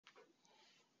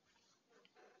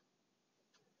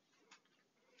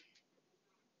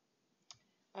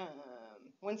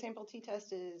One sample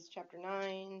t-test is chapter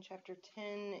 9, chapter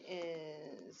 10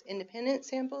 is independent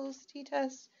samples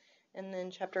t-test, and then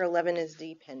chapter 11 is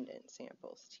dependent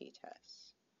samples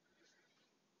t-test.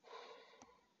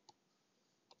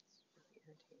 It's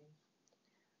really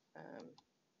irritating.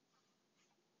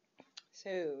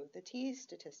 So the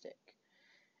t-statistic,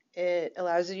 it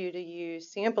allows you to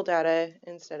use sample data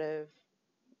instead of,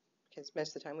 because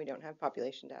most of the time we don't have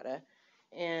population data,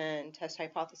 and test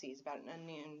hypotheses about an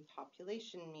unknown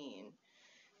population mean.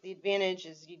 The advantage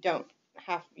is you don't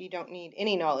need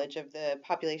any knowledge of the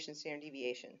population standard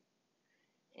deviation.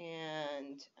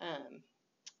 And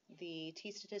the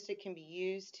t-statistic can be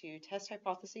used to test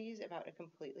hypotheses about a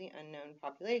completely unknown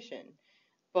population.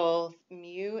 Both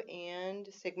mu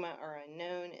and sigma are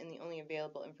unknown, and the only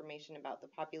available information about the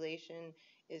population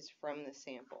is from the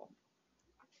sample.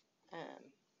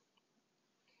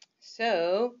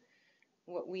 So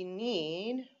what we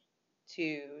need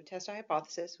to test a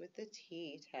hypothesis with the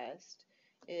t-test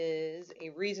is a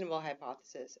reasonable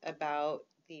hypothesis about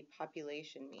the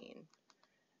population mean.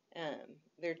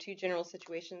 There are two general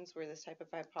situations where this type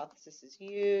of hypothesis is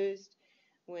used: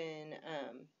 when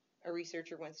a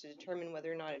researcher wants to determine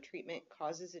whether or not a treatment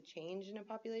causes a change in a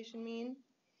population mean,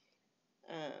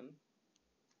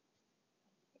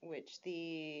 which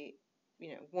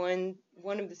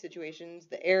one of the situations,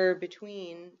 the error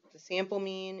between the sample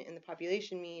mean and the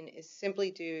population mean is simply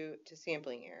due to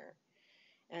sampling error,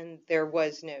 and there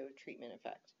was no treatment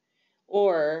effect.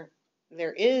 Or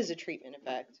there is a treatment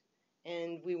effect,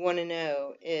 and we want to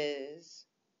know is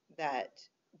that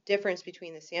difference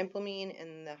between the sample mean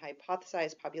and the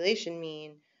hypothesized population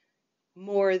mean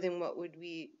more than what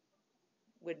we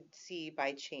would see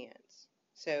by chance.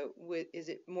 So is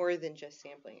it more than just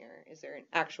sampling error? Is there an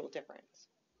actual difference?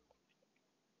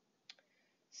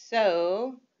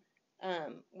 So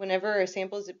whenever a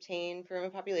sample is obtained from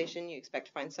a population, you expect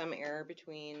to find some error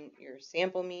between your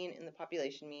sample mean and the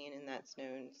population mean, and that's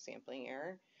known as sampling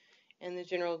error. And the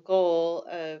general goal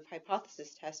of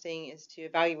hypothesis testing is to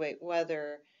evaluate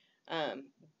whether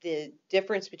the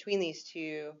difference between these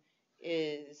two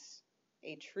is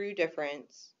a true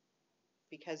difference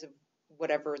because of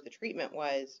whatever the treatment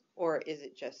was, or is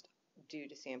it just due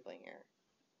to sampling error.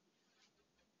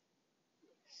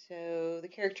 So the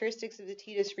characteristics of the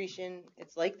t-distribution,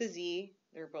 it's like the z,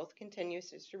 they're both continuous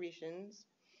distributions.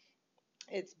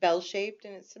 It's bell-shaped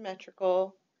and it's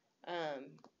symmetrical.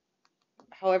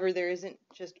 However, there isn't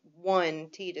just one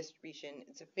t-distribution,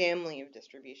 it's a family of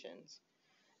distributions.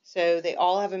 So they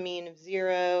all have a mean of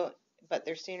 0, but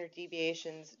their standard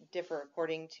deviations differ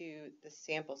according to the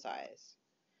sample size.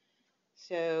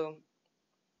 So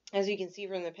as you can see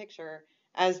from the picture,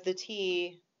 as the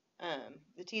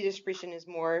t-distribution is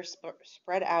more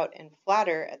spread out and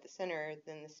flatter at the center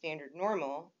than the standard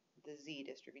normal, the z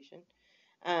distribution,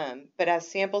 but as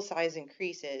sample size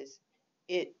increases,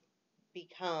 it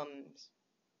becomes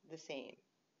the same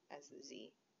as the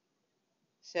z.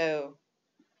 So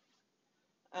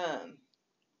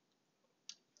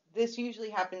this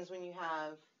usually happens when you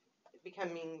have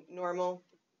becoming normal,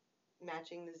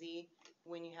 matching the z,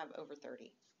 when you have over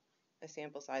 30, a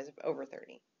sample size of over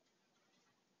 30.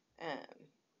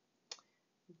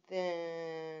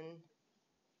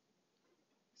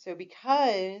 So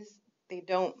because they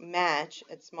don't match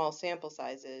at small sample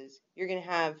sizes, you're going to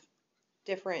have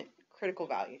different critical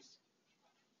values,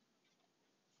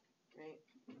 right?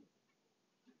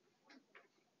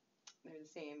 They're the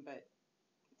same, but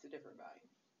it's a different value.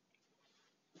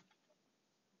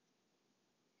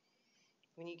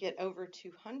 When you get over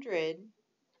 200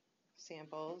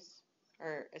 samples,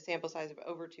 or a sample size of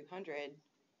over 200,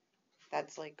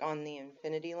 that's like on the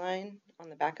infinity line on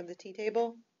the back of the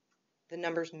t-table, the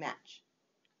numbers match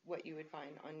what you would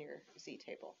find on your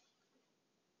z-table.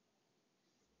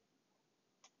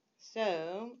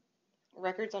 So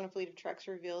records on a fleet of trucks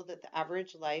revealed that the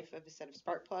average life of a set of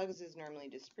spark plugs is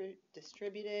normally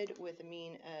distributed with a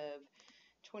mean of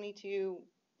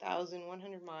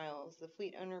 22,100 miles. The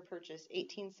fleet owner purchased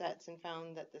 18 sets and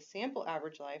found that the sample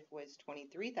average life was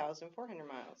 23,400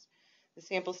 miles. The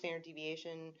sample standard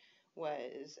deviation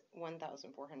was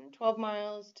 1,412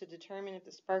 miles. To determine if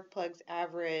the spark plugs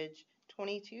average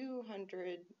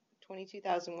 22,100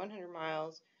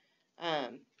 miles,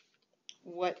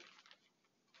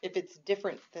 if it's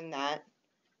different than that,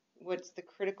 what's the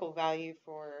critical value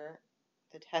for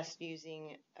the test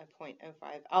using a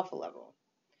 0.05 alpha level?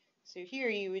 So here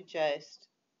you would just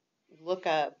look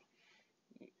up,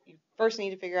 you first need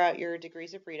to figure out your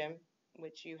degrees of freedom,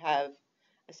 which you have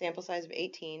a sample size of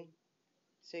 18.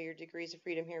 So your degrees of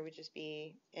freedom here would just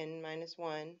be n minus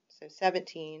 1, so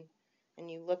 17. And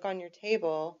you look on your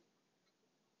table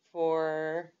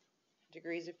for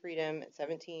degrees of freedom at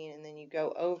 17, and then you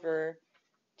go over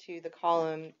to the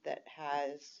column that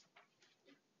has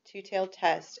two-tailed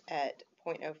test at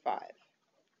 0.05.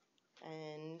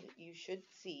 And you should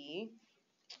see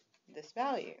this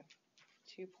value,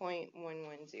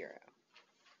 2.110.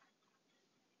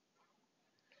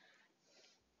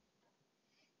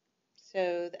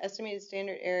 So the estimated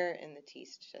standard error and the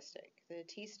t-statistic. The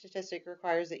t-statistic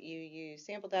requires that you use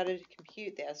sample data to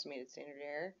compute the estimated standard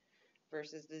error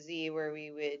versus the z, where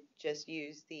we would just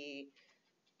use the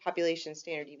population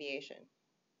standard deviation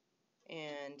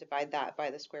and divide that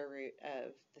by the square root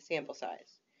of the sample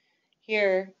size.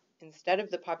 Here, instead of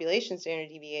the population standard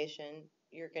deviation,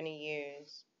 you're going to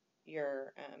use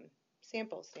your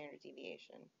sample standard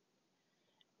deviation.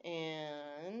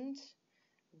 And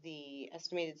the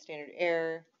estimated standard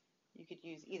error, you could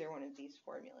use either one of these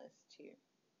formulas to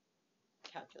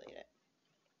calculate it.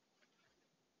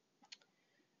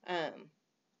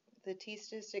 The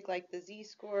t-statistic, like the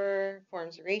z-score,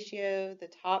 forms a ratio. The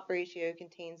top ratio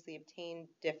contains the obtained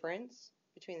difference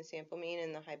between the sample mean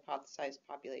and the hypothesized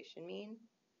population mean.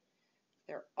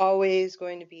 There's always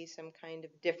going to be some kind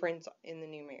of difference in the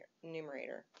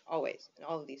numerator, always, in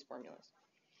all of these formulas.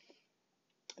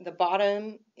 The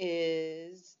bottom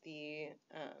is the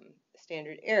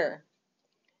standard error,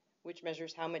 which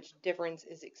measures how much difference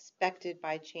is expected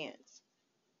by chance.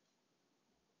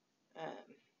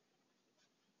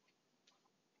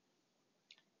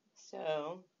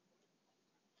 So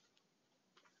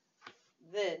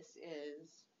this is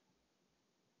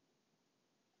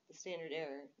the standard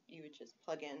error. You would just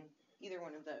plug in either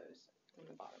one of those in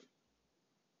the bottom.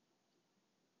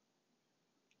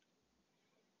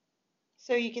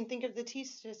 So you can think of the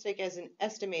t-statistic as an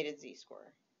estimated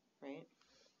z-score, right?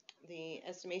 The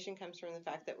estimation comes from the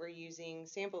fact that we're using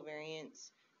sample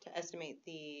variance to estimate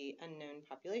the unknown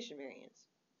population variance.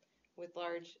 With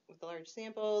a large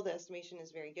sample, the estimation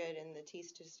is very good, and the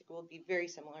t-statistic will be very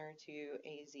similar to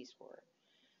a z-score.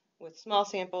 With small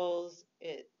samples,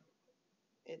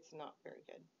 it's not very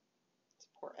good. It's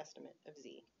a poor estimate of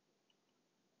z.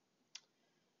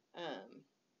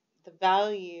 The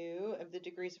value of the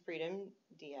degrees of freedom,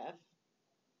 df,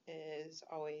 is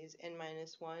always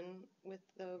n-1 with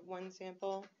the one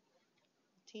sample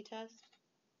t-test.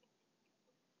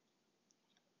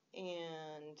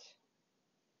 And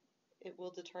it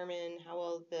will determine how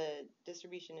well the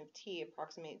distribution of t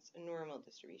approximates a normal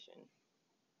distribution.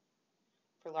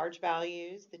 For large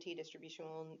values, the t distribution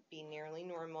will be nearly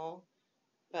normal,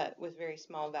 but with very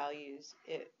small values,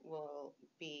 it will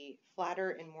be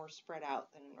flatter and more spread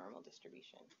out than a normal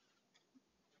distribution.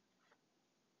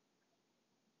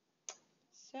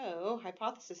 So,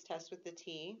 hypothesis test with the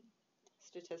t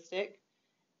statistic,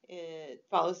 it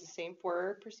follows the same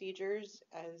four procedures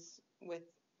as with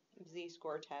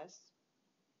z-score tests.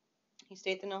 You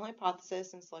state the null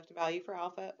hypothesis and select a value for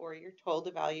alpha, or you're told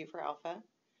a value for alpha.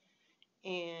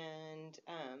 And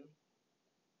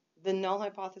the null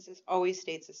hypothesis always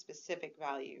states a specific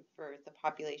value for the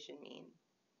population mean.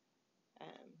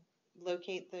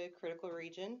 Locate the critical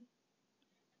region,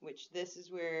 which this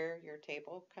is where your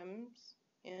table comes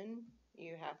in.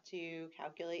 You have to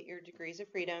calculate your degrees of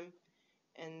freedom,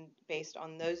 and based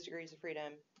on those degrees of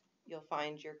freedom, you'll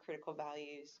find your critical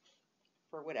values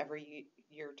for whatever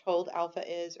you're told alpha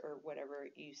is or whatever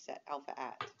you set alpha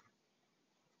at.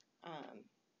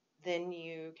 Then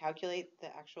you calculate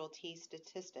the actual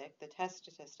t-statistic, the test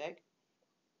statistic,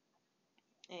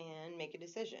 and make a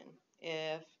decision.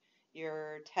 If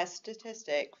your test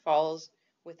statistic falls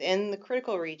within the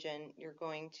critical region, you're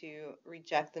going to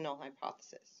reject the null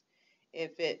hypothesis.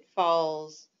 If it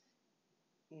falls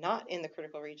not in the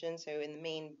critical region, so in the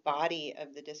main body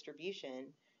of the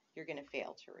distribution, you're going to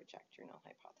fail to reject your null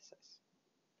hypothesis.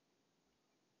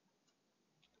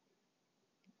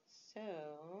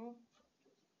 So,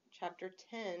 Chapter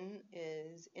 10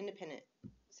 is independent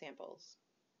samples.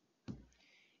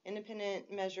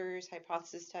 Independent measures,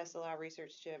 hypothesis tests allow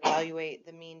research to evaluate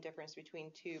the mean difference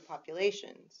between two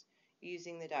populations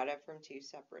using the data from two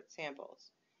separate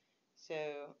samples. So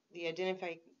the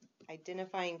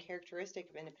identifying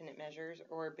characteristic of independent measures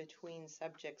or between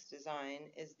subjects design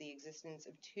is the existence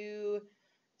of two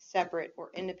separate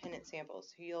or independent samples.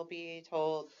 So you'll be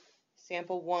told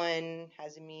sample 1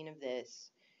 has a mean of this,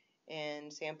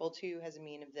 and sample 2 has a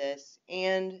mean of this,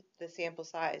 and the sample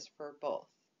size for both.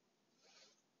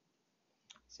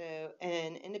 So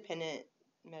an independent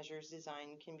measures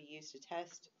design can be used to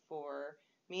test for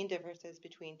mean differences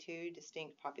between two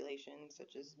distinct populations,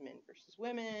 such as men versus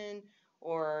women,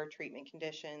 or treatment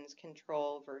conditions,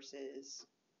 control versus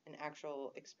an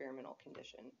actual experimental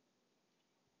condition.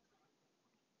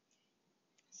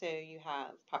 So you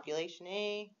have population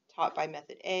A taught by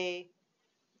method A.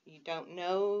 You don't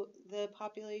know the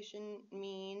population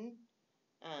mean,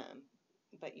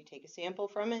 but you take a sample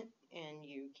from it and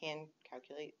you can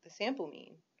calculate the sample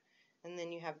mean. And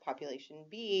then you have population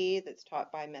B that's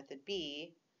taught by method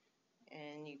B,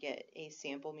 and you get a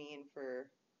sample mean for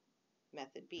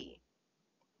method B.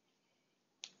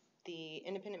 The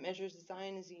independent measures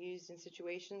design is used in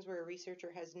situations where a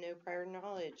researcher has no prior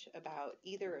knowledge about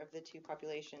either of the two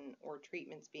population or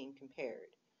treatments being compared.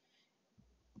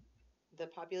 The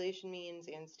population means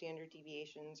and standard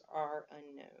deviations are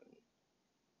unknown.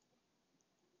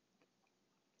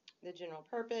 The general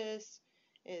purpose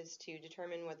is to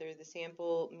determine whether the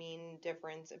sample mean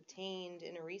difference obtained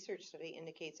in a research study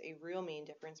indicates a real mean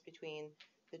difference between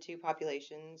the two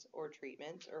populations or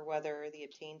treatments, or whether the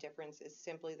obtained difference is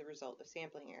simply the result of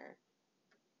sampling error.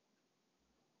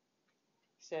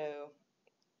 So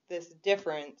this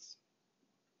difference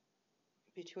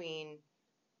between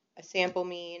a sample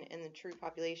mean and the true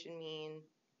population mean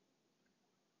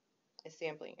is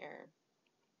sampling error.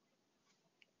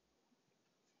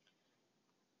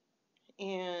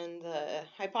 And the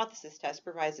hypothesis test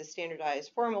provides a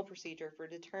standardized formal procedure for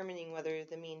determining whether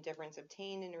the mean difference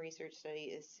obtained in a research study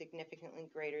is significantly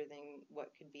greater than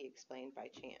what could be explained by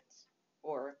chance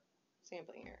or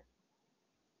sampling error.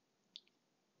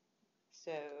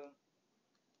 So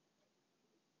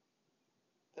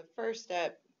the first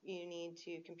step, you need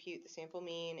to compute the sample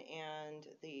mean and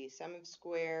the sum of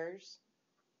squares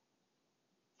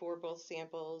for both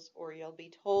samples, or you'll be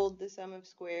told the sum of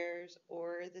squares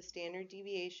or the standard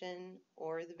deviation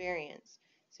or the variance.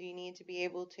 So you need to be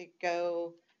able to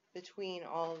go between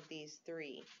all of these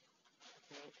three.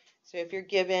 Okay. So if you're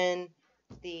given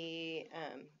the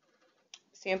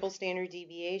sample standard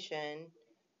deviation,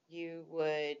 you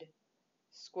would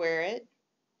square it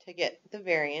to get the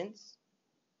variance,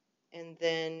 and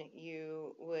then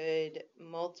you would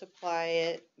multiply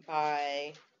it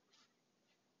by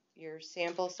your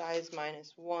sample size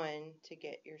minus 1 to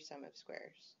get your sum of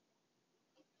squares.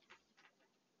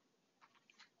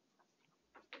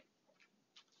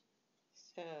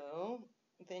 So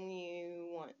then you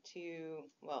want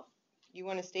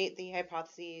to state the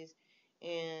hypotheses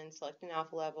and select an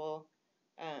alpha level.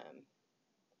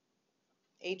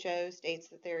 HO states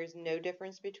that there is no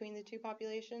difference between the two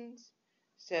populations.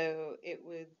 So it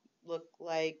would look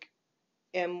like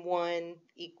M1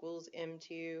 equals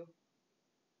M2.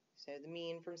 So the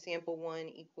mean from sample 1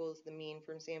 equals the mean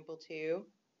from sample 2.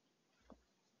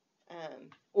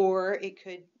 Or it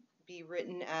could be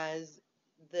written as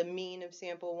the mean of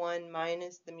sample 1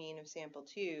 minus the mean of sample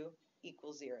 2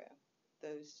 equals 0.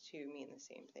 Those two mean the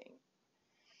same thing.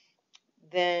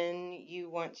 Then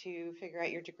you want to figure out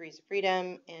your degrees of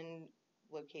freedom and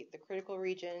locate the critical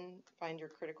region, find your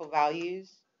critical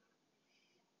values.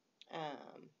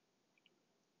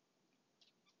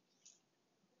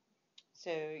 So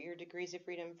your degrees of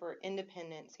freedom for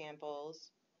independent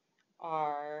samples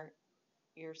are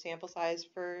your sample size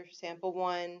for sample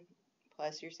 1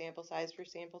 plus your sample size for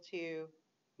sample 2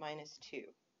 minus 2.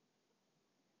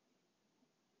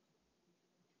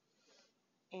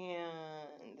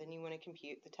 And then you want to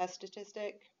compute the test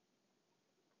statistic,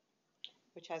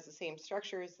 which has the same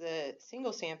structure as the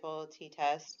single sample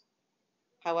t-test.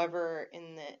 However,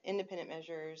 in the independent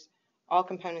measures, all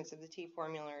components of the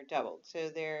t-formula are doubled. So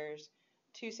there's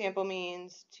 2 sample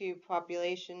means, 2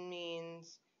 population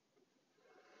means,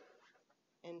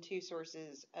 and 2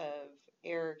 sources of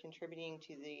error contributing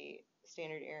to the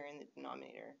standard error in the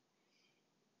denominator.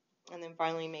 And then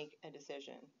finally make a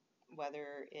decision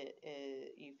whether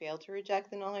you fail to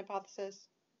reject the null hypothesis,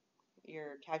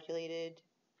 your calculated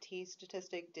t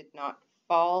statistic did not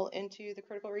fall into the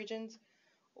critical regions,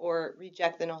 or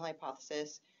reject the null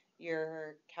hypothesis,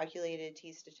 your calculated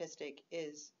t statistic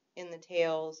is in the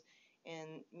tails,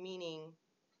 and meaning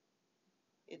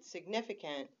it's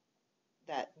significant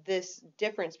that this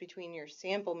difference between your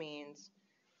sample means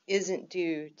isn't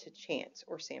due to chance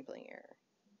or sampling error.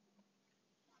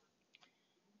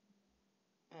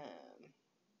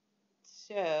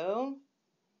 So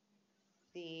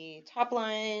the top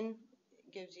line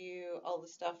gives you all the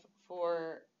stuff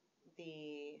for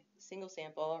the single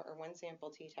sample or one sample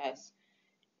t-test,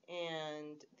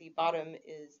 and the bottom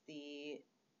is the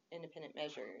independent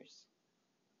measures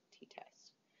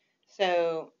t-test.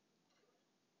 So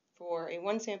for a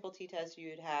one sample t-test, you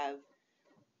would have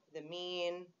the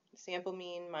mean, sample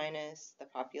mean minus the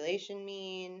population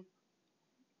mean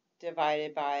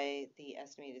divided by the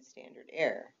estimated standard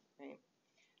error, right?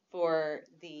 For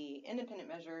the independent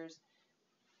measures,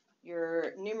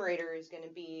 your numerator is going to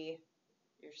be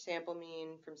your sample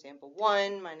mean from sample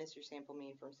 1 minus your sample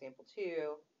mean from sample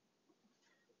 2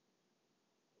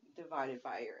 divided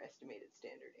by your estimated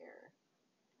standard error.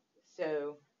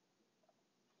 So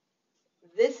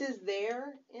this is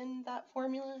there in that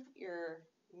formula, your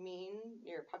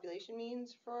population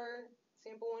means for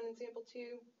sample 1 and sample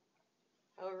 2.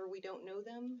 However, we don't know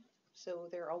them, so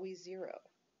they're always 0.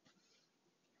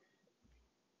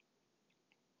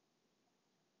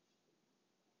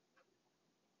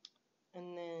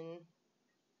 And then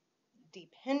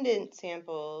dependent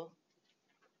sample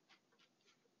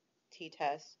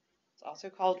t-test, it's also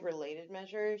called related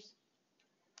measures,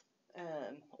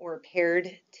 or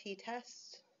paired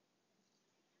t-test.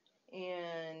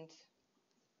 And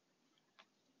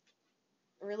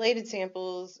related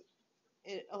samples,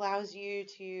 it allows you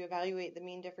to evaluate the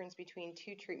mean difference between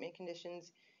two treatment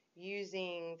conditions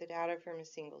using the data from a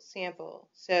single sample.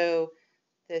 So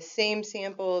the same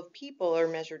sample of people are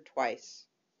measured twice.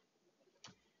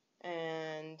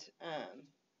 And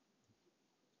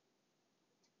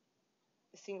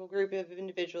a single group of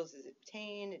individuals is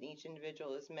obtained, and each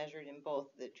individual is measured in both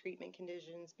the treatment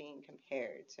conditions being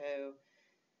compared. So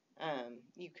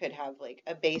you could have like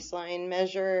a baseline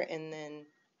measure and then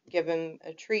give them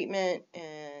a treatment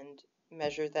and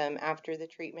measure them after the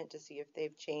treatment to see if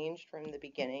they've changed from the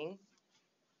beginning.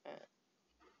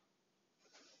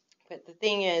 But the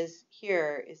thing is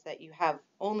here is that you have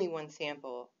only one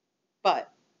sample,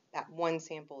 but that one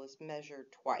sample is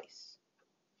measured twice.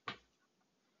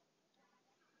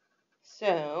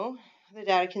 So the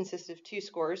data consists of 2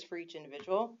 scores for each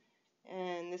individual.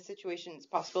 And in this situation, it's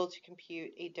possible to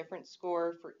compute a different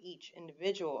score for each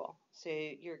individual. So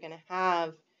you're going to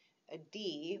have a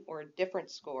D, or a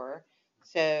different score.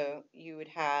 So you would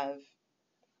have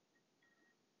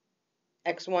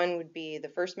X1 would be the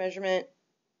first measurement,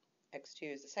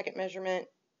 X2 is the second measurement.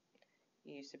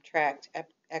 You subtract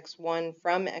X1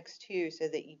 from X2 so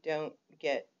that you don't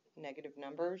get negative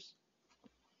numbers.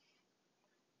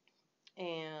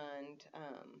 And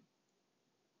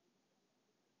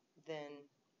then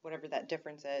whatever that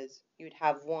difference is, you would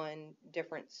have one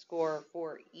different score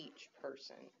for each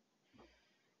person.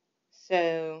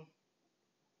 So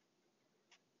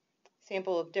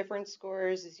sample of difference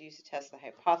scores is used to test the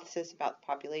hypothesis about the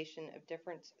population of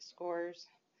difference scores.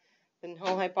 The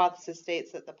null hypothesis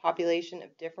states that the population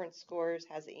of difference scores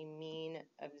has a mean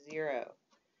of 0.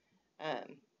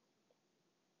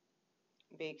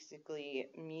 Basically,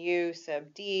 mu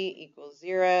sub d equals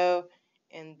 0.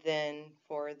 And then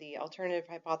for the alternative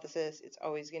hypothesis, it's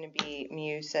always going to be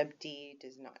mu sub d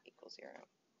does not equal 0.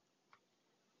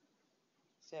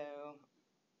 So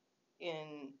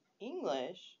in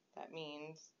English, that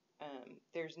means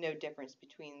there's no difference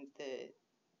between the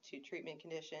 2 treatment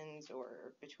conditions,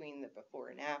 or between the before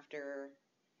and after,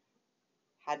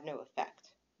 had no effect.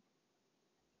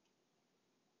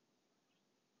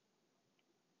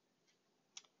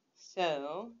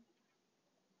 So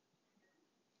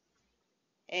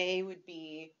A would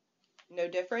be no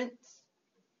difference.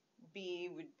 B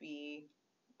would be,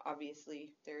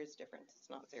 obviously, there is difference. It's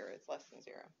not 0, it's less than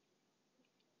 0.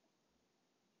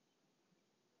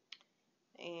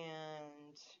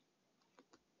 And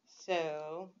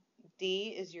so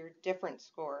D is your difference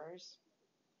scores.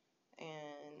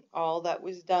 And all that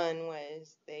was done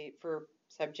was for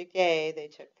subject A, they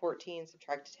took 14,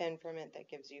 subtracted 10 from it, that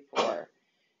gives you 4.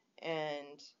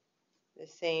 And the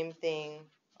same thing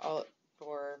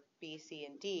for B, C,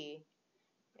 and D.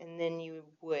 And then you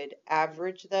would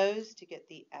average those to get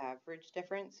the average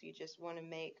difference. You just want to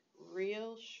make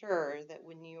real sure that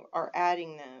when you are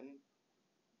adding them,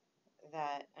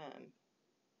 that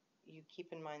you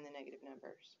keep in mind the negative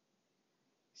numbers.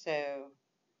 So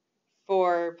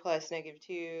 4 plus negative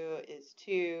 2 is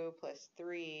 2, plus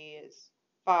 3 is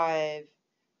 5.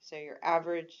 So your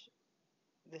average,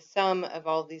 the sum of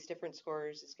all these different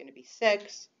scores is going to be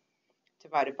 6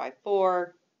 divided by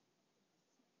 4.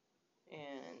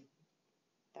 And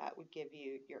that would give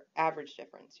you your average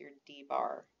difference, your D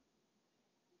bar.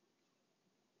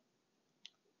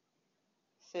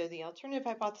 So the alternative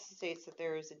hypothesis states that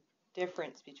there is a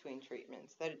difference between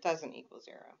treatments, that it doesn't equal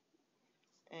 0.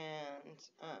 And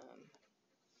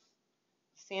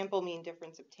sample mean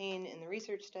difference obtained in the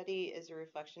research study is a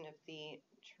reflection of the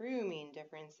true mean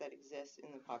difference that exists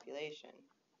in the population.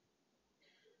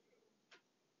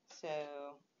 So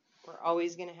we're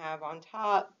always going to have on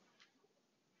top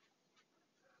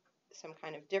some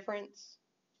kind of difference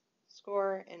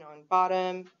score, and on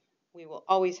bottom we will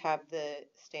always have the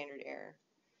standard error.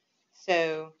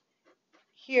 So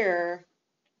here,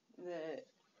 the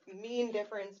mean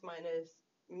difference minus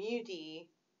mu d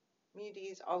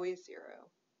is always 0.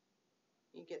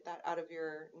 You get that out of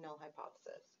your null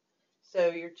hypothesis. So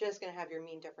you're just going to have your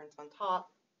mean difference on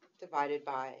top divided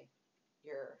by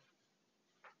your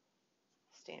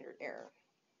standard error.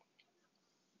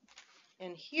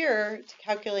 And here, to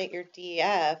calculate your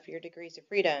DEF, your degrees of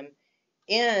freedom,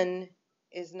 N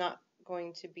is not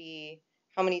going to be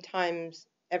how many times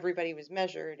everybody was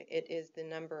measured. It is the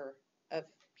number of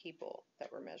people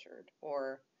that were measured,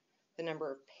 or the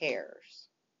number of pairs.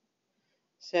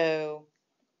 So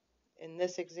in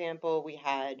this example, we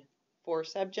had 4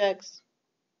 subjects,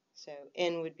 so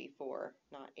N would be 4,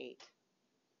 not 8.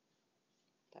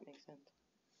 That makes sense.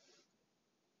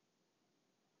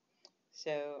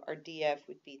 So our DF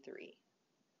would be 3.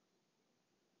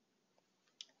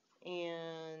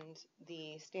 And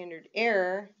the standard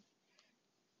error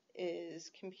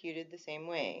is computed the same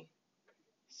way.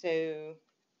 So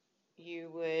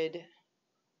you would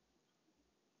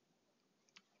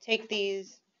take the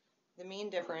mean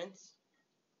difference,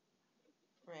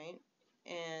 right,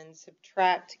 and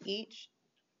subtract each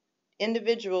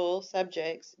individual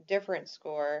subject's difference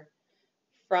score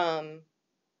from,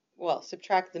 well,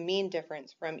 subtract the mean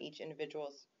difference from each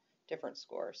individual's difference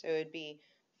score. So it would be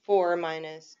 4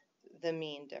 minus the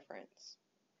mean difference.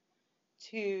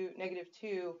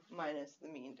 -2 minus the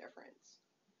mean difference.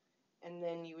 And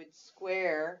then you would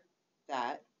square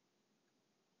that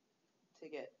to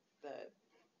get the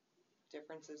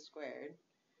differences squared,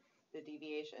 the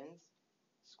deviations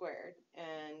squared,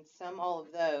 and sum all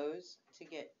of those to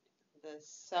get the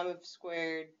sum of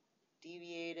squared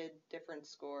deviated difference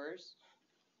scores,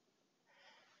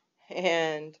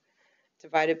 and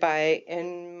divide it by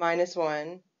n minus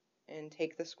 1 and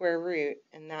take the square root,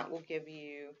 and that will give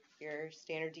you your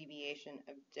standard deviation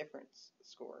of difference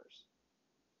scores.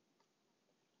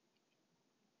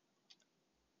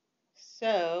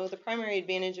 So the primary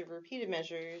advantage of repeated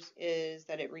measures is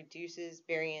that it reduces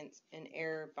variance and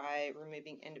error by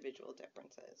removing individual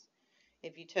differences.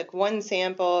 If you took one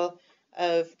sample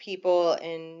of people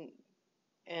and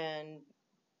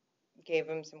gave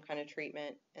them some kind of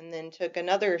treatment, and then took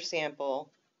another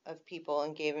sample of people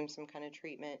and gave them some kind of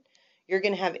treatment, you're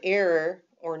going to have error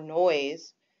or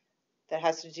noise that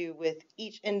has to do with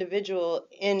each individual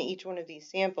in each one of these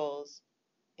samples,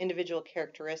 individual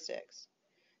characteristics.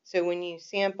 So when you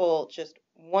sample just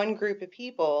one group of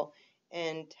people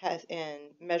and test and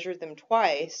measure them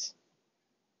twice,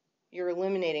 you're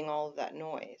eliminating all of that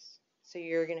noise. So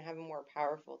you're going to have a more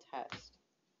powerful test.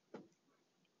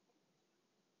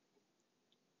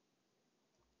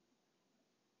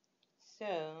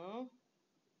 So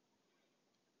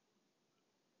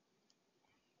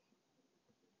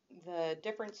the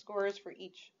difference scores for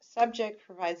each subject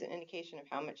provides an indication of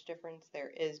how much difference there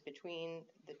is between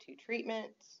the two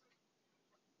treatments,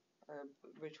 or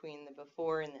between the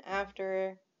before and the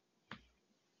after.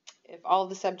 If all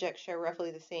the subjects share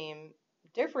roughly the same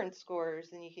difference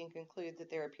scores, then you can conclude that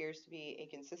there appears to be a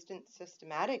consistent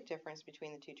systematic difference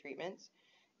between the two treatments.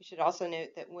 You should also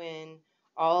note that when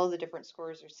all the difference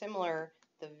scores are similar,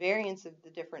 the variance of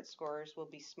the difference scores will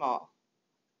be small,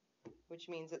 which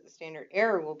means that the standard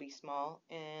error will be small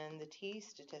and the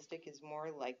t-statistic is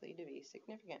more likely to be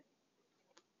significant.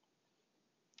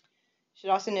 You should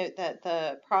also note that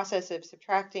the process of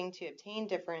subtracting to obtain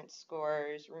difference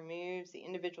scores removes the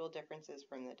individual differences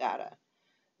from the data.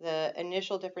 The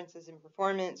initial differences in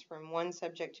performance from one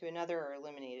subject to another are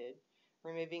eliminated.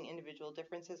 Removing individual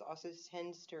differences also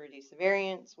tends to reduce the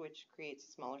variance, which creates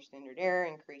a smaller standard error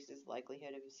and increases the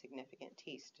likelihood of a significant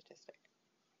t-statistic.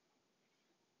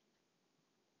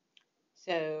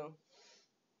 So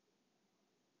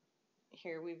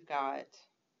here we've got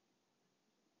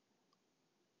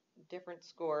different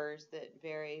scores that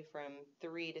vary from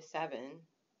 3 to 7.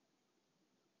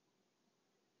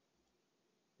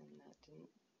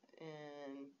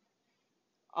 And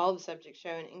all the subjects show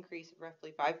an increase of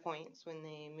roughly 5 points when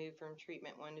they move from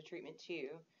treatment 1 to treatment 2.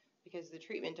 Because the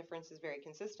treatment difference is very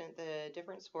consistent, the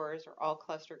different scores are all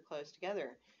clustered close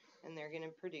together, and they're going to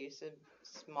produce a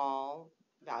small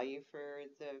value for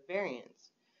the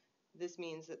variance. This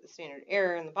means that the standard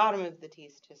error in the bottom of the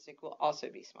t-statistic will also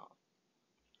be small.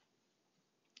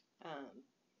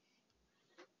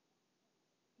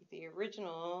 The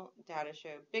original data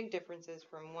show big differences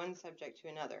from one subject to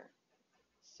another.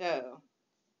 So,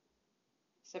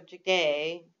 subject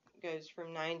A goes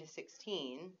from 9 to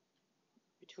 16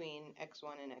 between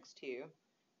X1 and X2,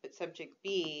 but subject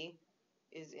B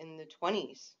is in the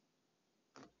 20s,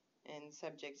 and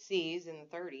subject C is in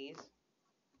the 30s.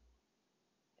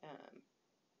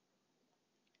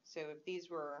 So if these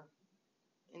were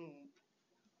in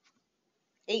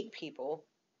 8 people,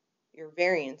 your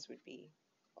variance would be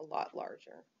a lot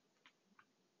larger.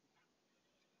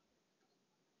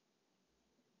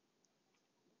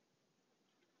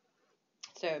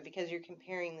 So because you're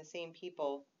comparing the same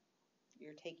people,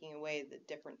 you're taking away the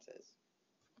differences,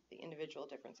 the individual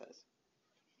differences.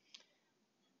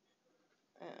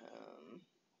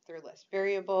 They're less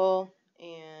variable,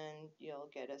 and you'll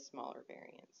get a smaller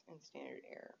variance in standard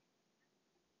error.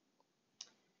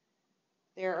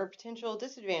 There are potential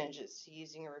disadvantages to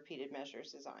using a repeated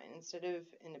measures design instead of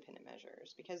independent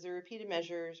measures. Because the repeated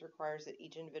measures requires that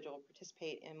each individual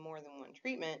participate in more than one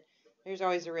treatment, there's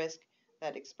always a risk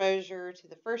that exposure to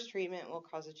the first treatment will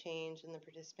cause a change in the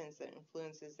participants that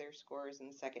influences their scores in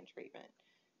the second treatment.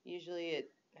 Usually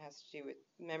it has to do with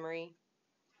memory.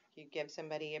 You give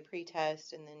somebody a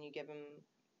pretest and then you give them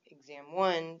exam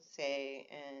 1, say,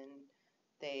 and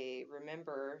they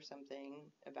remember something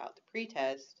about the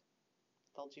pretest,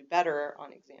 they'll do better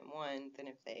on exam 1 than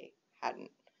if they hadn't.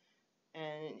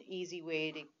 And an easy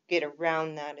way to get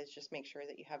around that is just make sure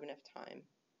that you have enough time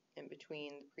in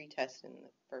between the pretest and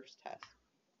the first test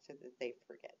so that they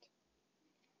forget.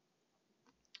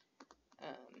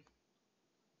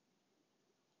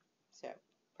 So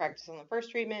practice on the first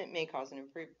treatment may cause an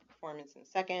improved performance in the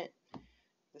second.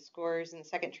 The scores in the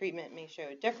second treatment may show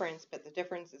a difference, but the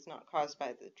difference is not caused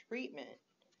by the treatment.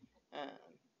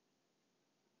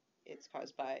 It's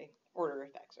caused by order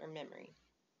effects or memory.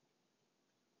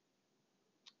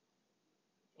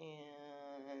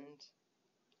 And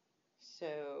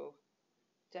so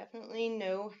definitely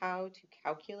know how to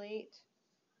calculate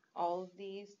all of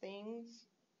these things.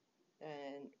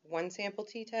 And one sample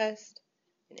t-test,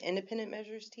 an independent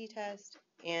measures t-test,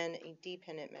 and a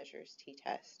dependent measures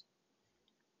t-test.